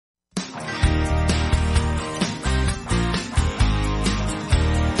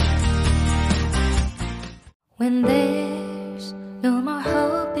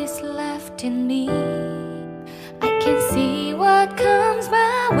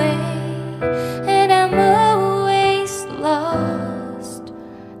way, and I'm always lost.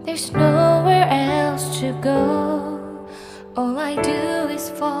 There's nowhere else to go. All I do is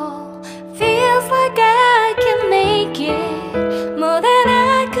fall. Feels like I can make it more than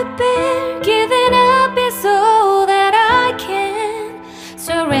I could bear. Giving up is all that I can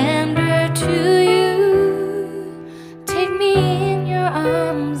surrender to you. Take me in your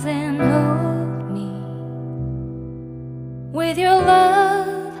arms and hold me. With your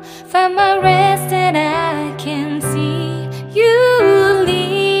love, find my rest, and I can see you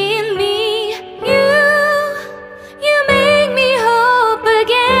lead me. You make me hope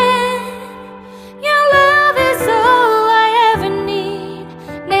again. Your love is all I ever need.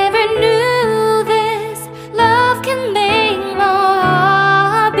 Never knew this love can make my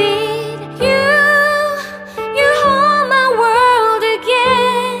heart beat. You hold my world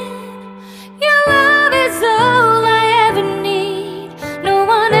again. Your love is all I ever need. No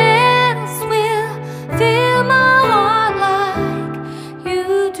one else will fill my heart like you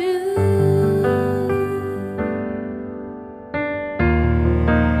do.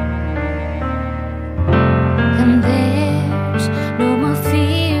 And there's no more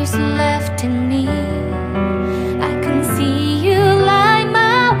fears left in me. I can see you light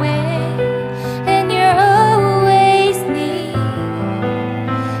my way, and you're always near.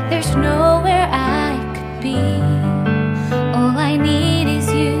 There's nowhere I could be. All I need is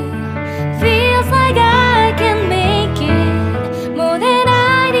you. Feels like I can make it more than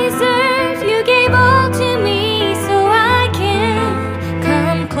I deserve. You gave all to me so I can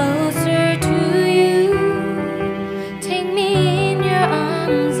come closer to you. Take me in your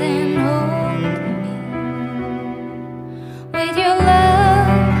arms and hold me. With your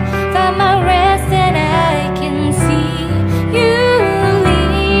love, find my rest, and I can see you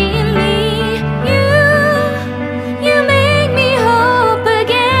lead me. You make me hope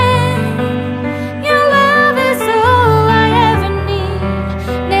again. Your love is all I ever need.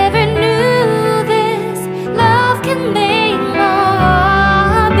 Never knew this love can make my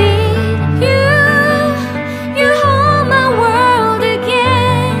heart beat. You hold my world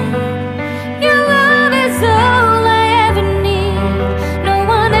again. Your love is all I ever need. No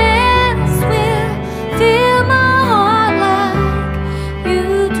one else will fill my heart like you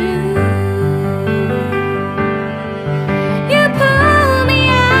do. You pull me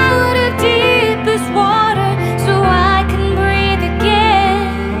out of deepest water so I can breathe again.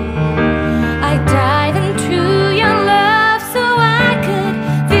 I dive into your love so I could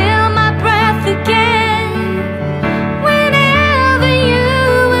feel my breath again. Whenever you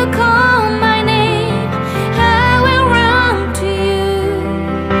will call my name, I will run to you.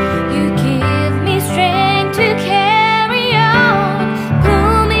 You give me strength to carry on.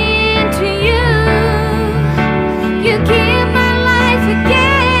 Pull me into you. You give my life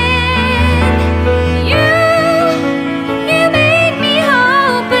again. You make me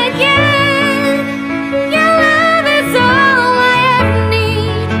hope again. Your love is all I ever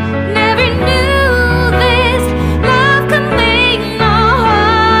need. Never knew this love could make my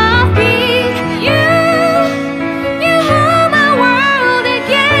heart beat. You hold my world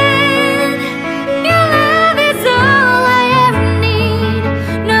again. Your love is all I ever need.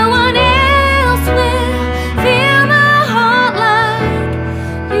 No one else will fill my heart like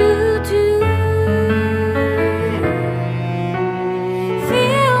you do.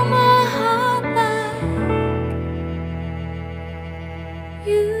 Fill my heart like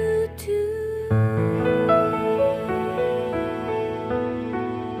you do.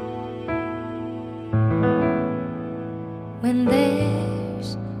 When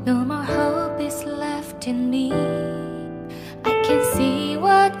there's no more hope is left in me, I can see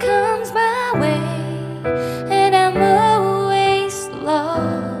what comes my way, and I'm always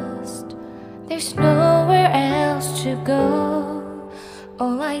lost. There's nowhere else to go.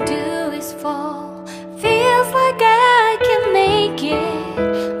 All I do is fall. Feels like I can make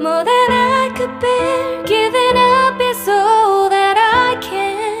it more than I could bear. Giving up is all that I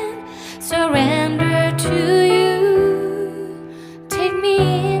can surrender to you. Take me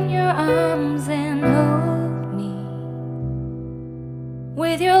in your arms and hold me.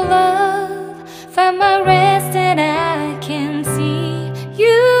 With your love, find my rest, and I can see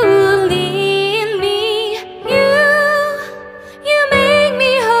you lead me. You make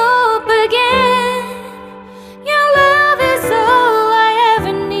me hope again. Your love is all I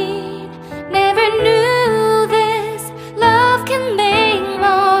ever need. Never knew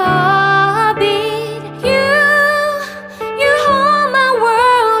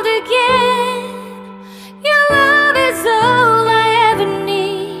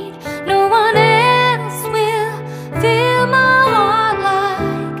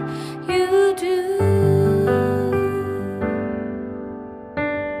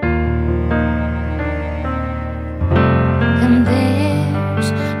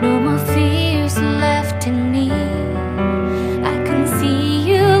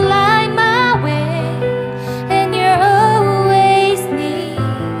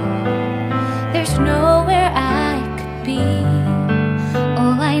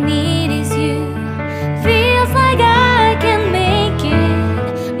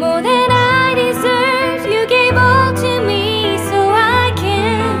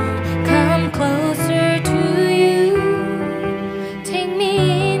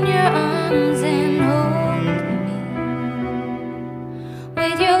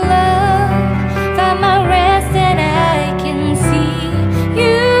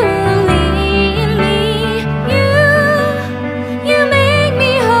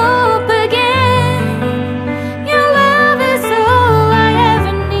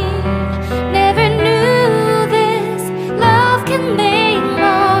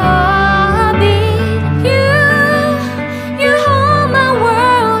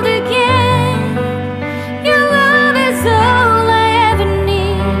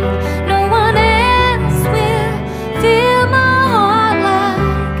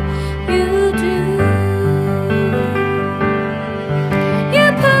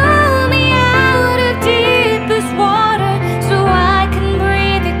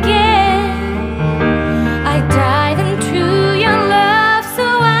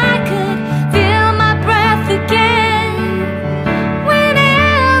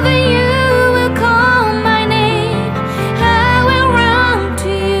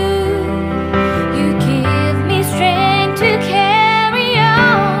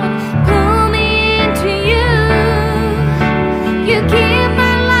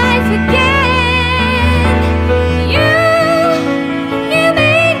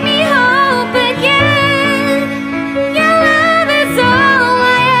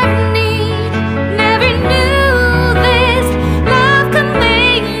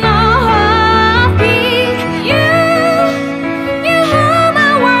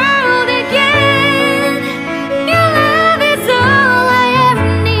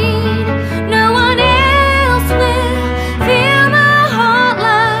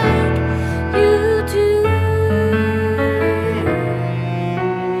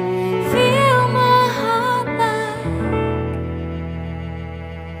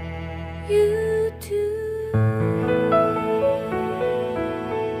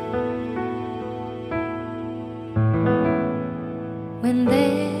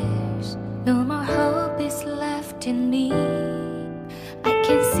no more hope is left in me. I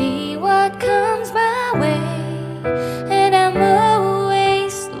can see what comes my way, and I'm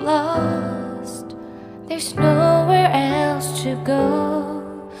always lost. There's nowhere else to go.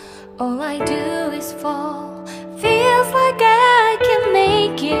 All I do is fall. Feels like I can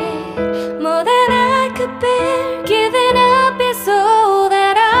make it more than I could bear. Giving up is all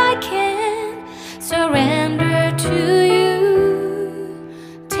that I can surrender to you.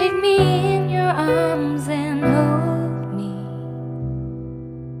 Take me in your arms and hold me.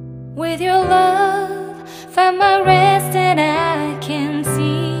 With your love, find my rest, and I can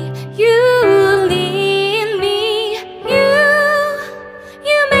see you lead me.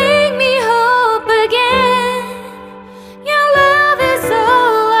 You make me hope again. Your love is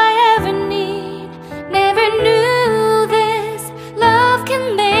all I ever need. Never knew this love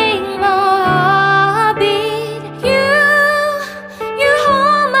can make my heart beat. You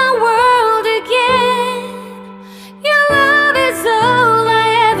hold my world again. Your love is all I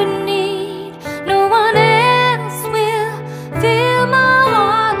ever need. No one else will fill my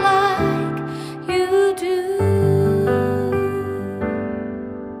heart like you do.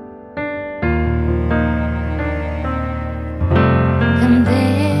 And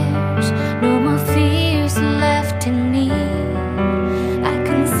there's no more fears left in me. I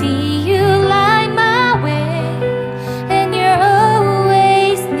can see you light my way, and you're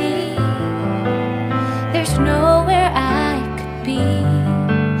always near. There's nowhere I could be.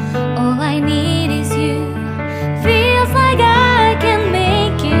 All I need is you. Feels like I can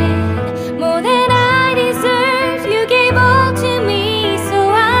make it more than I deserve. You gave all to me so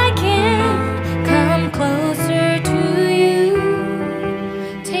I can come closer to you.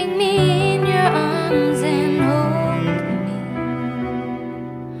 Take me in your arms and hold me.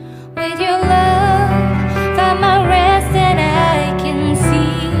 With your love, find my rest, and I can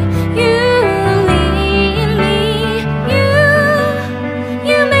see you lead me.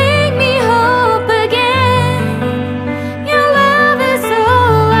 You make me hope again. Your love is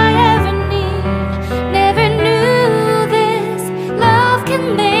all I ever need. Never knew this love can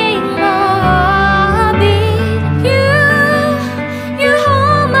make my heart beat. You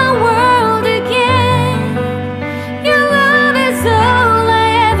hold my world again. Your love is all I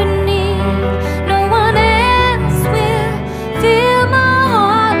ever need. No one else will fill my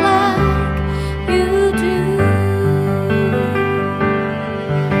heart like you do.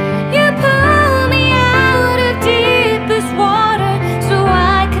 You pull me out of deepest water so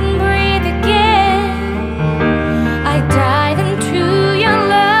I can breathe again. I dive into your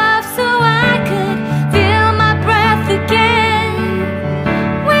love so I could feel my breath again.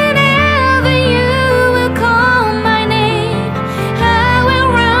 Whenever you will call my name, I will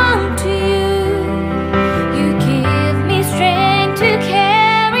run to you. You give me strength to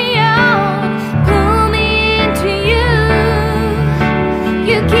carry on. Pull me into you.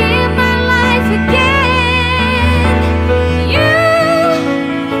 You give my life again.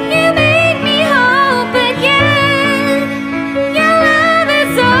 You make me hope again. Your love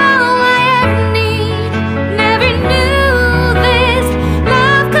is all I ever need. Never knew this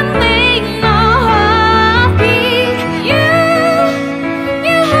love could make my heart beat.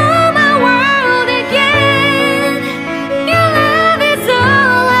 You hold my world again. Your love is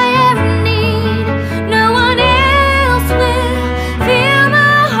all I ever need. No one else will fill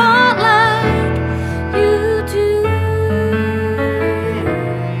my heart like you do.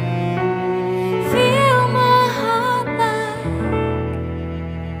 Fill my heart like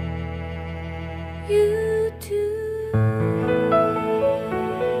you do.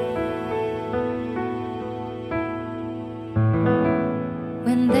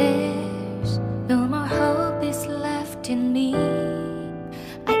 When there's no more hope is left in me,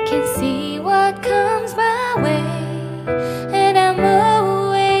 I can see what comes my way, and I'm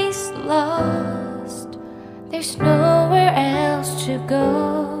always lost. There's nowhere else to go.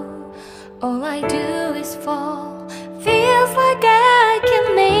 All I do is fall. Feels like I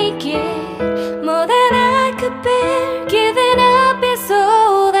can make it more than I could bear. Giving up is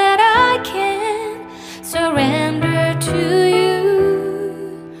all that I can surrender to you.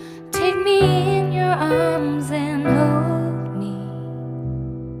 Take me in your arms and hold me.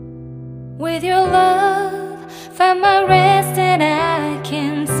 With your love, find my rest.